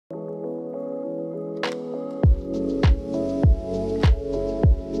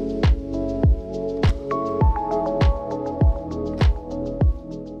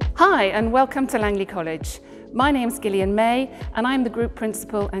Hi and welcome to Langley College. My name's Gillian and I'm the Group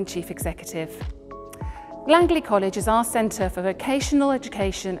Principal and Chief Executive. Langley College is our centre for vocational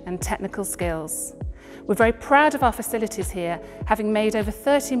education and technical skills. We're very proud of our facilities here, having made over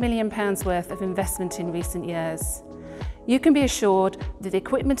 £30 million worth of investment in recent years. You can be assured that the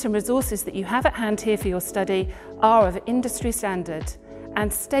equipment and resources that you have at hand here for your study are of industry standard,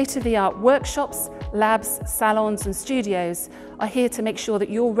 and state-of-the-art workshops, labs, salons and studios are here to make sure that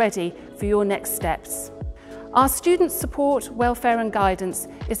you're ready for your next steps. Our students' support, welfare and guidance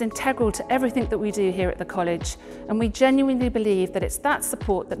is integral to everything that we do here at the college, and we genuinely believe that it's that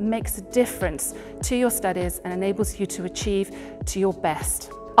support that makes a difference to your studies and enables you to achieve to your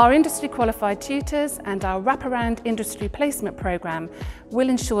best. Our industry qualified tutors and our wraparound industry placement programme will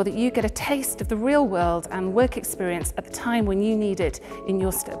ensure that you get a taste of the real world and work experience at the time when you need it in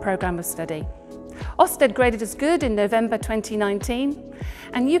your programme of study. Ofsted graded us good in November 2019,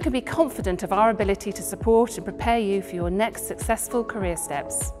 and you can be confident of our ability to support and prepare you for your next successful career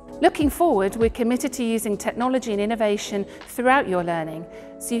steps. Looking forward, we're committed to using technology and innovation throughout your learning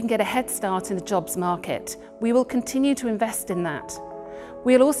so you can get a head start in the jobs market. We will continue to invest in that.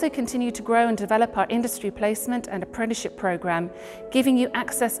 We'll also continue to grow and develop our industry placement and apprenticeship programme, giving you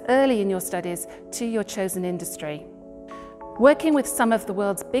access early in your studies to your chosen industry. Working with some of the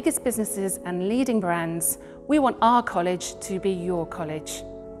world's biggest businesses and leading brands, we want our college to be your college.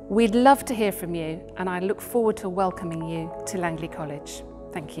 We'd love to hear from you, and I look forward to welcoming you to Langley College.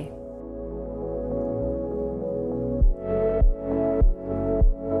 Thank you.